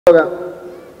Allora,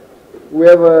 we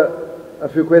have a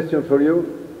few questions for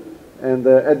you, and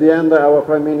at the end our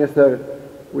Prime Minister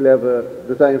will have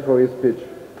the time for his speech.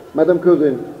 Madam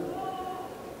Cousin,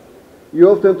 you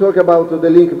often talk about the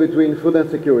link between food and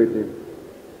security,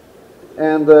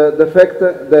 and the fact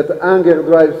that hunger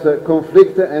drives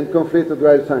conflict and conflict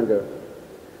drives hunger.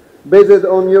 Based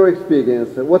on your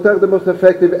experience, what are the most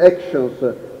effective actions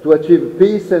to achieve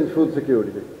peace and food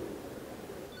security?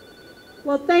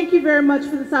 Well, thank you very much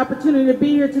for this opportunity to be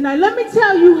here tonight. Let me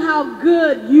tell you how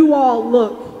good you all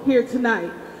look here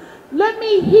tonight. Let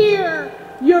me hear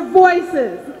your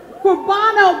voices for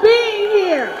Bono being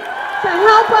here to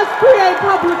help us create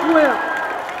public will.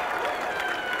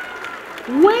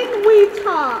 When we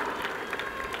talk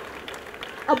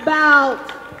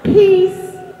about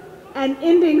peace and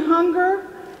ending hunger,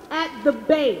 at the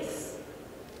base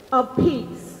of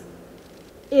peace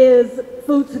is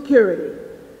food security.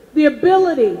 The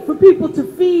ability for people to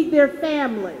feed their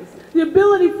families, the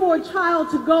ability for a child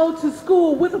to go to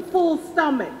school with a full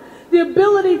stomach, the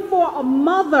ability for a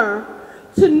mother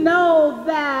to know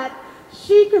that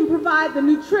she can provide the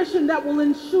nutrition that will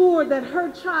ensure that her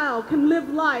child can live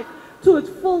life to its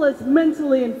fullest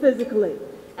mentally and physically.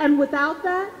 And without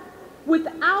that,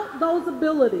 without those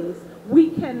abilities,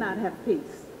 we cannot have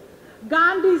peace.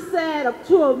 Gandhi said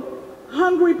to a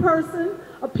hungry person,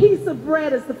 a piece of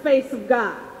bread is the face of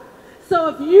God. So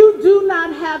if you do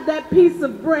not have that piece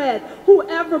of bread,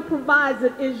 whoever provides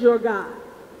it is your God.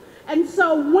 And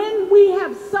so when we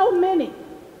have so many,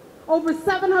 over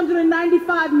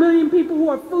 795 million people who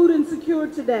are food insecure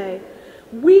today,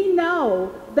 we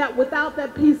know that without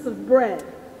that piece of bread,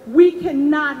 we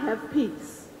cannot have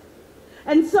peace.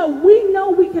 And so we know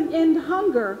we can end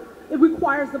hunger. It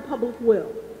requires the public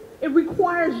will. It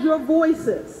requires your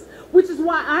voices, which is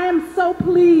why I am so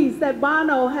pleased that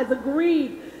Bono has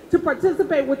agreed to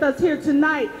participate with us here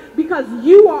tonight, because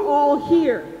you are all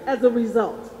here as a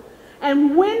result.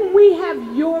 And when we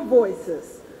have your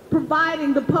voices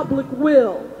providing the public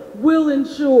will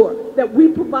ensure that we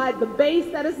provide the base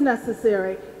that is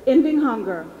necessary, ending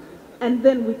hunger, and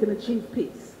then we can achieve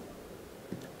peace.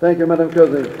 Thank you, Madam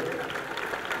Cousin.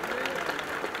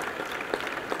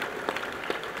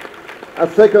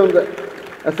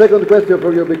 A second question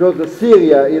for you, because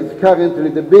Syria is currently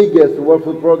the biggest World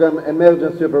Food Programme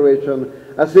emergency operation,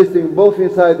 assisting both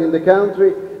inside in the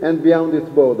country and beyond its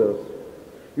borders.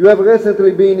 You have recently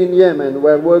been in Yemen,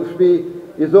 where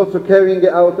WFP is also carrying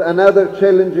out another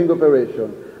challenging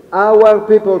operation. How are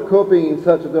people coping in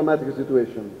such a dramatic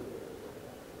situation?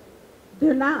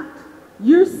 They're not.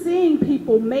 You're seeing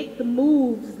people make the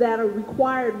moves that are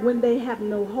required when they have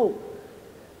no hope.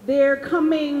 They're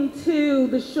coming to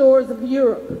the shores of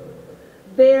Europe.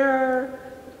 Their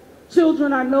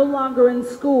children are no longer in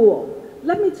school.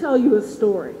 Let me tell you a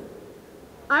story.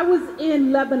 I was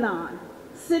in Lebanon,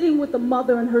 sitting with a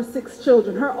mother and her 6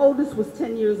 children. Her oldest was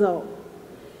 10 years old.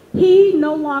 He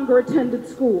no longer attended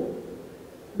school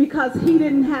because he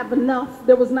didn't have enough,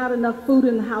 there was not enough food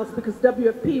in the house, because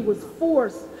WFP was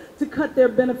forced to cut their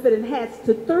benefit in half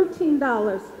to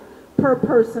 $13 per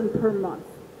person per month.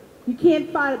 You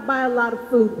can't buy a lot of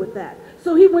food with that.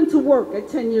 So he went to work at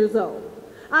 10 years old.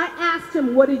 I asked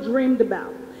him what he dreamed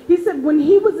about. He said when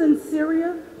he was in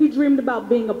Syria, he dreamed about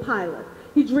being a pilot.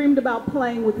 He dreamed about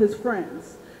playing with his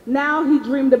friends. Now he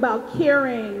dreamed about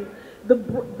carrying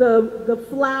the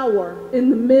flour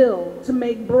in the mill to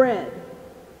make bread,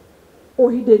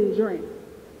 or he didn't dream.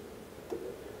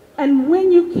 And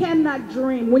when you cannot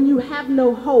dream, when you have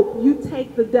no hope, you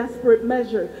take the desperate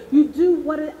measure. You do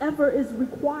whatever is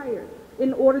required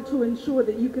in order to ensure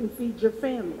that you can feed your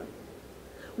family.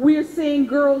 We're seeing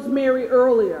girls marry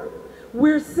earlier.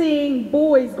 We're seeing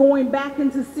boys going back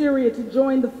into Syria to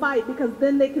join the fight because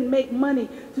then they can make money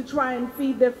to try and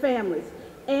feed their families.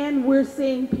 And we're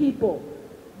seeing people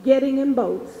getting in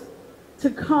boats to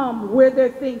come where they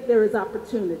think there is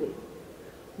opportunity.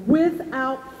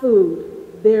 Without food,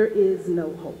 there is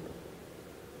no hope.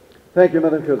 Thank you,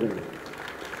 Madam Cousin.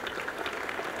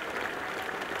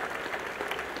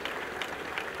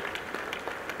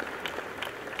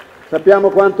 Sappiamo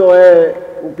quanto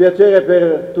è un piacere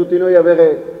per tutti noi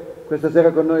avere questa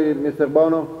sera con noi Mr.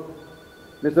 Bono.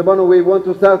 Mr. Bono, we want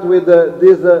to start with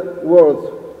these words,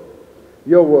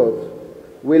 your words.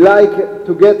 We like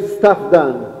to get stuff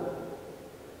done.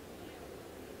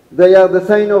 They are the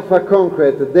sign of a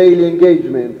concrete daily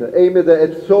engagement aimed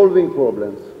at solving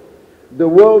problems. The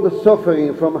world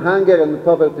suffering from hunger and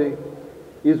poverty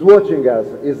is watching us,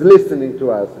 is listening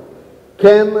to us.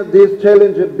 Can this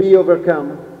challenge be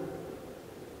overcome?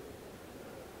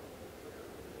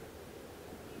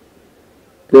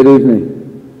 Good evening.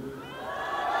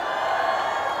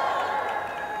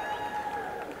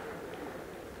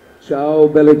 Ciao,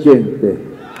 bella gente.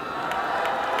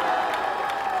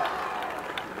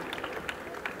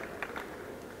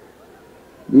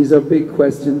 These are big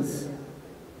questions.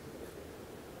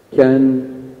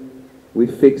 Can we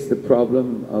fix the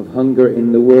problem of hunger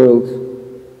in the world?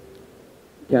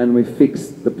 Can we fix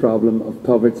the problem of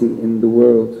poverty in the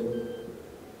world?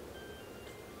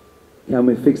 Can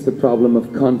we fix the problem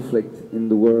of conflict in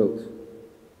the world?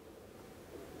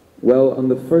 Well, on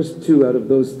the first two out of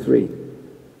those three,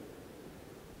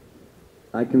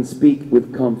 I can speak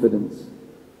with confidence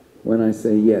when I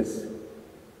say yes,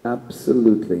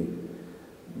 absolutely.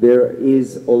 There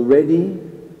is already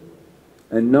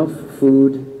enough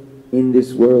food in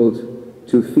this world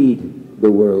to feed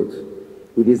the world.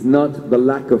 It is not the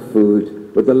lack of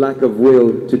food, but the lack of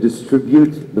will to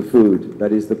distribute the food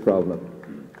that is the problem.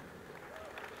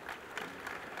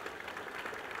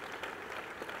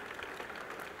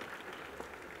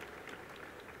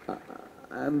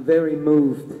 I'm very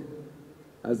moved,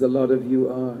 as a lot of you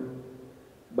are,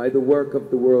 by the work of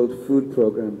the World Food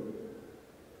Programme.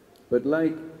 But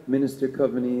like Minister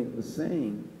Coveney was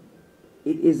saying,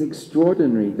 it is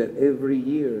extraordinary that every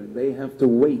year they have to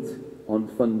wait on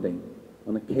funding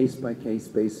on a case-by-case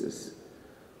basis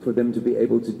for them to be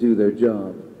able to do their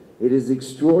job. It is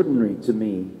extraordinary to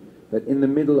me that in the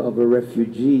middle of a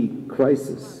refugee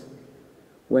crisis,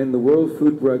 when the World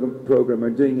Food Programme are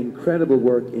doing incredible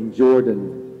work in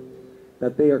Jordan,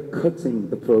 that they are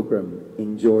cutting the program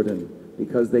in Jordan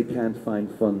because they can't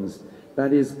find funds.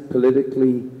 That is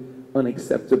politically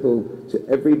unacceptable to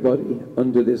everybody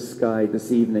under this sky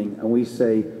this evening, and we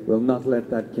say we'll not let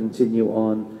that continue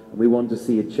on, and we want to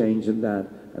see a change in that,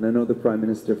 and I know the Prime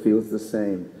Minister feels the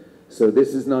same. So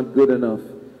this is not good enough,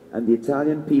 and the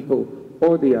Italian people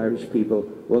or the Irish people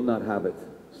will not have it.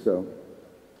 So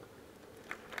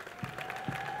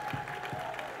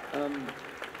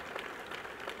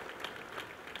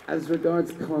as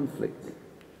regards conflict,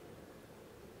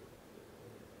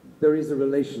 there is a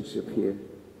relationship here.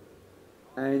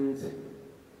 And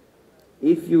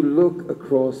if you look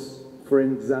across, for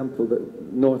example,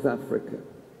 North Africa,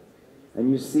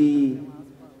 and you see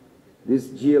this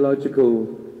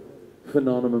geological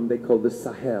phenomenon they call the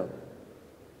Sahel,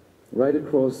 right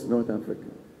across North Africa,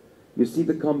 you see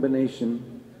the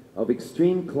combination of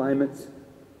extreme climate,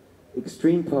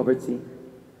 extreme poverty,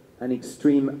 and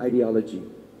extreme ideology.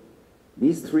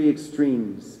 These three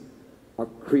extremes are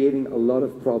creating a lot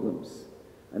of problems.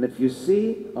 And if you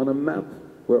see on a map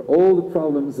where all the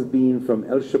problems have been from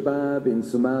El Shabaab in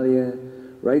Somalia,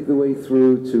 right the way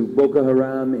through to Boko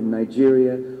Haram in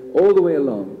Nigeria, all the way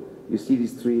along, you see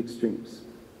these three extremes.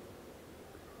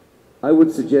 I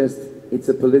would suggest it's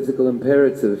a political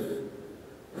imperative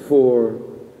for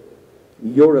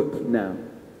Europe now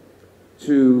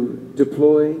to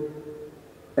deploy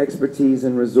expertise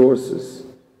and resources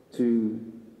to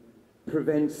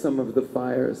prevent some of the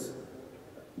fires,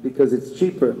 because it's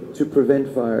cheaper to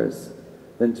prevent fires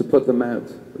than to put them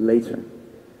out later.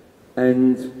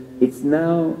 And it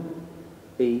now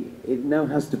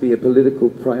has to be a political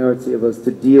priority of us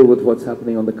to deal with what's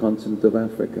happening on the continent of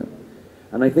Africa.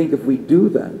 And I think if we do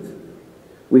that,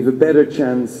 we have a better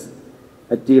chance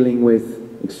at dealing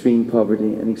with extreme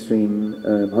poverty and extreme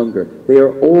hunger. They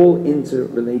are all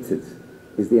interrelated,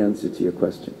 is the answer to your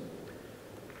question.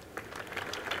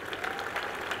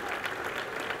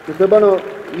 Mr. Bono,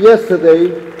 yesterday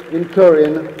in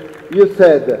Turin, you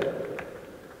said,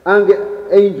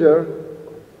 anger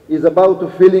is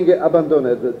about feeling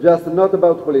abandoned, just not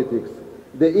about politics.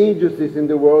 The injustice in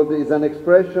the world is an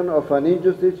expression of an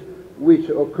injustice which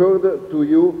occurred to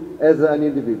you as an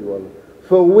individual.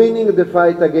 For winning the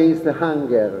fight against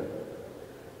hunger,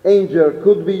 anger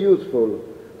could be useful.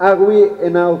 Are we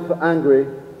enough angry?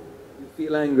 You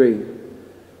feel angry?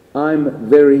 I'm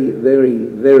very, very,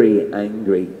 very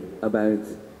angry about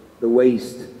the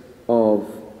waste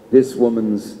of this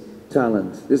woman's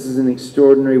talent. This is an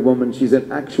extraordinary woman. She's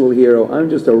an actual hero.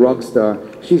 I'm just a rock star.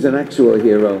 She's an actual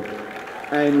hero.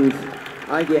 And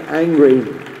I get angry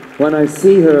when I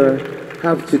see her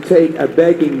have to take a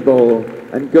begging bowl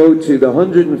and go to the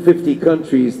 150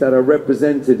 countries that are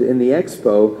represented in the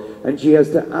Expo, and she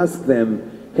has to ask them,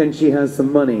 can she have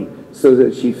some money so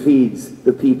that she feeds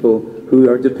the people who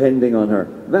are depending on her.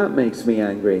 That makes me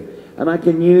angry. And I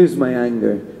can use my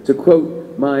anger to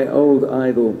quote my old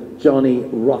idol, Johnny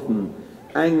Rotten.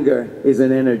 Anger is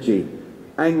an energy.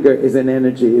 Anger is an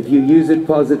energy. If you use it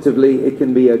positively, it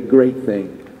can be a great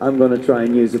thing. I'm going to try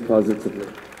and use it positively.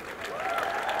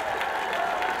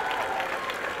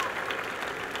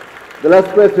 The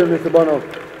last question, Mr. Bono.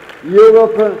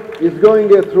 Europe is going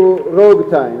through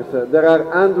rogue times. There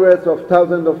are hundreds of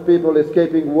thousands of people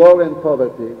escaping war and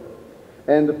poverty.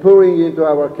 and pouring into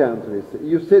our countries.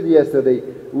 You said yesterday,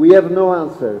 we have no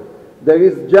answer. There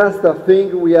is just a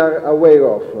thing we are aware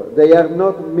of. They are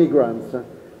not migrants.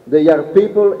 They are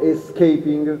people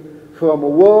escaping from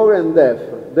war and death.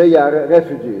 They are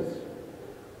refugees.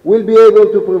 We'll be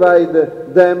able to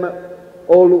provide them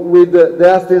all with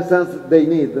the assistance they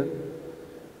need.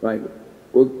 Right.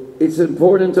 Well, it's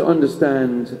important to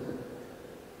understand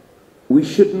we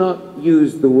should not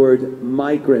use the word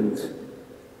migrant.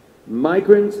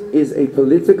 Migrant is a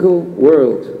political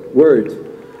word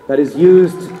that is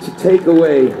used to take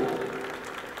away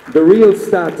the real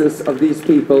status of these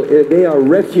people. They are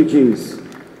refugees.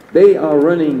 They are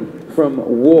running from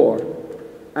war.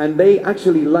 And they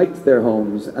actually liked their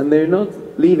homes, and they're not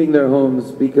leaving their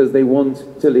homes because they want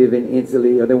to live in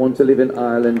Italy or they want to live in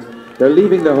Ireland. They're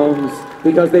leaving their homes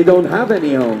because they don't have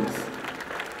any homes.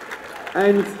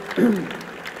 And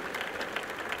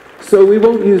so we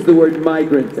won't use the word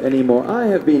migrant anymore. I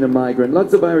have been a migrant.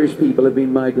 Lots of Irish people have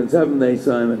been migrants, haven't they,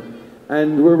 Simon?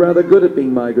 And we're rather good at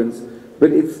being migrants,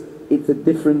 but it's a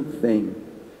different thing.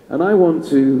 And I want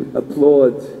to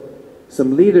applaud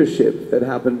some leadership that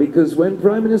happened, because when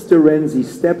Prime Minister Renzi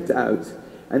stepped out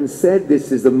and said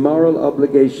this is the moral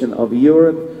obligation of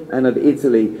Europe and of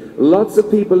Italy, lots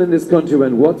of people in this country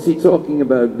went, what's he talking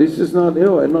about? This is not,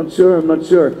 I'm not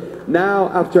sure. Now,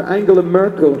 after Angela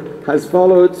Merkel has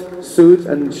followed suit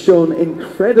and shown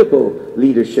incredible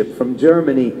leadership from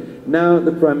Germany, now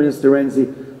the Prime Minister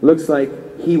Renzi looks like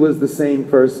he was the same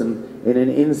person in an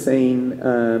insane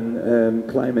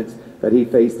climate that he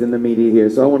faced in the media here.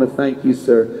 So I want to thank you,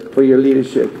 sir, for your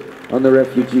leadership on the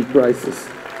refugee crisis.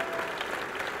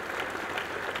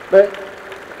 Beh,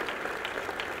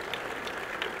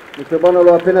 Mr. Bono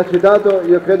l'ho appena citato,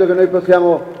 io credo che noi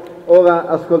possiamo ora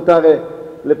ascoltare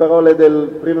le parole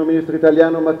del Primo Ministro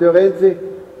italiano Matteo Renzi,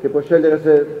 che può scegliere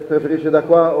se preferisce da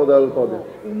qua o dal podio.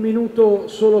 Un minuto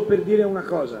solo per dire una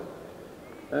cosa.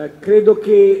 Credo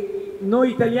che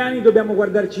noi italiani dobbiamo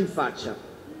guardarci in faccia.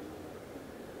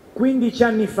 15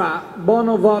 anni fa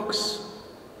Bono Vox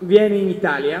viene in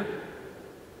Italia,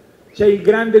 c'è il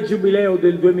grande giubileo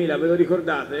del 2000, ve lo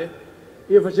ricordate?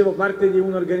 Io facevo parte di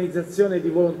un'organizzazione di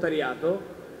volontariato.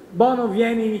 Bono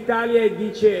viene in Italia e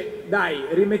dice dai,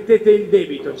 rimettete il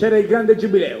debito, c'era il grande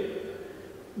giubileo.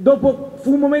 Dopo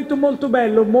fu un momento molto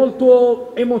bello,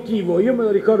 molto emotivo, io me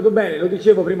lo ricordo bene, lo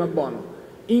dicevo prima a Bono.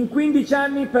 In 15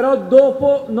 anni però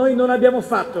dopo noi non abbiamo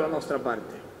fatto la nostra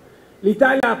parte.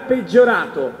 L'Italia ha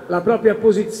peggiorato la propria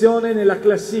posizione nella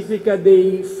classifica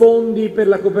dei fondi per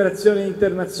la cooperazione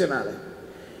internazionale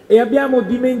e abbiamo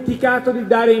dimenticato di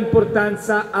dare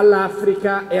importanza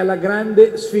all'Africa e alla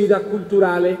grande sfida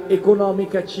culturale,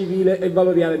 economica, civile e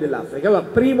valoriale dell'Africa. Allora,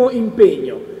 primo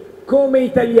impegno, come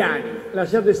italiani,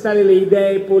 lasciate stare le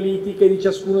idee politiche di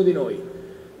ciascuno di noi,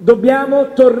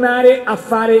 dobbiamo tornare a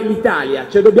fare l'Italia,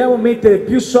 cioè dobbiamo mettere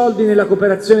più soldi nella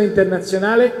cooperazione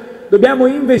internazionale. Dobbiamo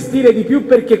investire di più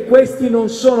perché questi non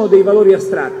sono dei valori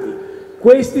astratti,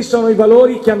 questi sono i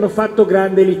valori che hanno fatto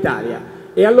grande l'Italia.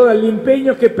 E allora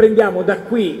l'impegno che prendiamo da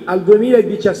qui al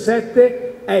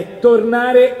 2017 è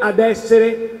tornare ad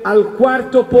essere al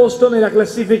 4° posto nella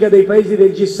classifica dei paesi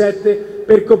del G7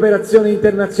 per cooperazione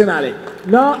internazionale.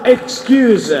 No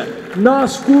excuse, no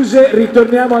scuse,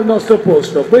 ritorniamo al nostro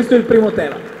posto. Questo è il primo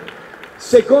tema.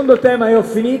 Secondo tema, e ho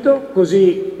finito,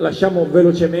 così lasciamo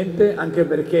velocemente, anche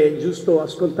perché è giusto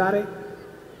ascoltare.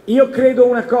 Io credo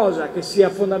una cosa che sia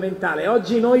fondamentale.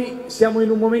 Oggi noi siamo in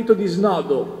un momento di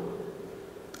snodo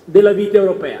della vita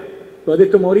europea. Lo ha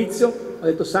detto Maurizio, l'ha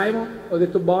detto Simon, l'ha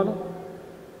detto Bono.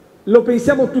 Lo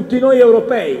pensiamo tutti noi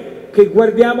europei, che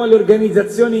guardiamo alle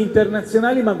organizzazioni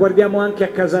internazionali, ma guardiamo anche a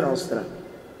casa nostra.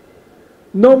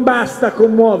 Non basta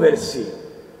commuoversi.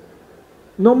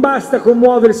 Non basta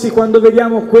commuoversi quando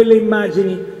vediamo quelle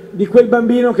immagini di quel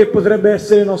bambino che potrebbe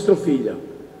essere nostro figlio.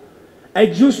 È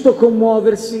giusto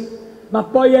commuoversi, ma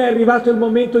poi è arrivato il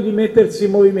momento di mettersi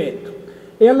in movimento.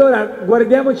 E allora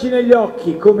guardiamoci negli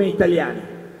occhi come italiani.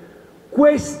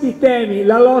 Questi temi,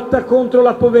 la lotta contro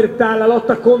la povertà, la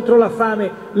lotta contro la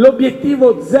fame,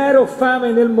 l'obiettivo zero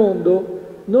fame nel mondo,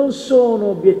 non sono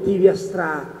obiettivi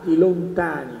astratti,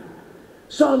 lontani.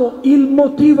 Sono il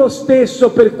motivo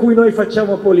stesso per cui noi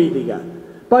facciamo politica.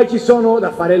 Poi ci sono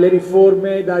da fare le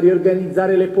riforme, da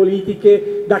riorganizzare le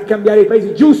politiche, da cambiare i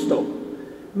paesi, giusto,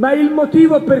 ma il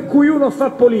motivo per cui uno fa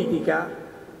politica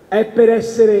è per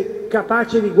essere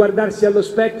capace di guardarsi allo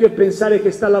specchio e pensare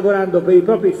che sta lavorando per i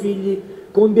propri figli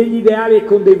con degli ideali e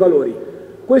con dei valori.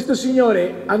 Questo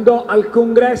signore andò al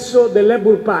congresso del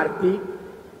Labour Party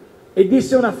e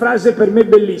disse una frase per me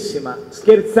bellissima,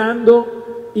 scherzando.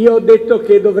 Io ho detto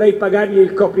che dovrei pagargli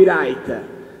il copyright.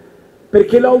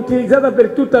 perché l'ho utilizzata per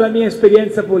tutta la mia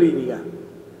esperienza politica.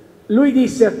 Lui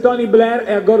disse a Tony Blair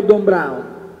e a Gordon Brown: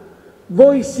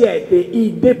 voi siete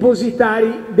i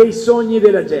depositari dei sogni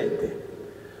della gente.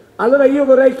 Allora io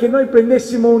vorrei che noi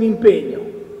prendessimo un impegno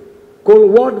col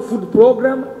World Food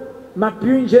Program, ma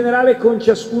più in generale con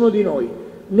ciascuno di noi.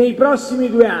 Nei prossimi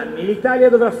 2 anni l'Italia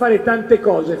dovrà fare tante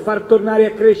cose: far tornare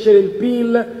a crescere il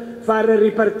PIL, far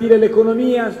ripartire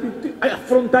l'economia,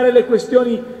 affrontare le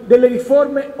questioni delle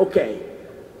riforme, ok,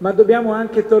 ma dobbiamo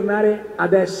anche tornare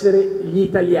ad essere gli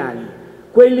italiani,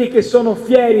 quelli che sono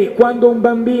fieri quando un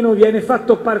bambino viene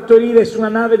fatto partorire su una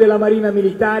nave della Marina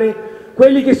Militare,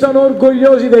 quelli che sono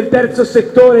orgogliosi del terzo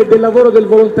settore e del lavoro del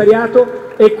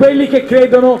volontariato, e quelli che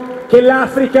credono che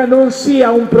l'Africa non sia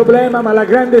un problema ma la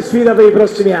grande sfida per i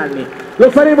prossimi anni.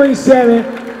 Lo faremo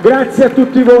insieme. Grazie a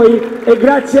tutti voi e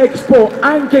grazie a Expo,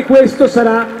 anche questo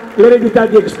sarà l'eredità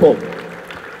di Expo.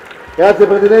 Grazie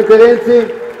Presidente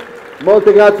Renzi,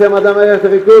 molte grazie a Madame Renzi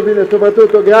e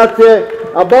soprattutto grazie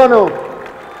a Bono.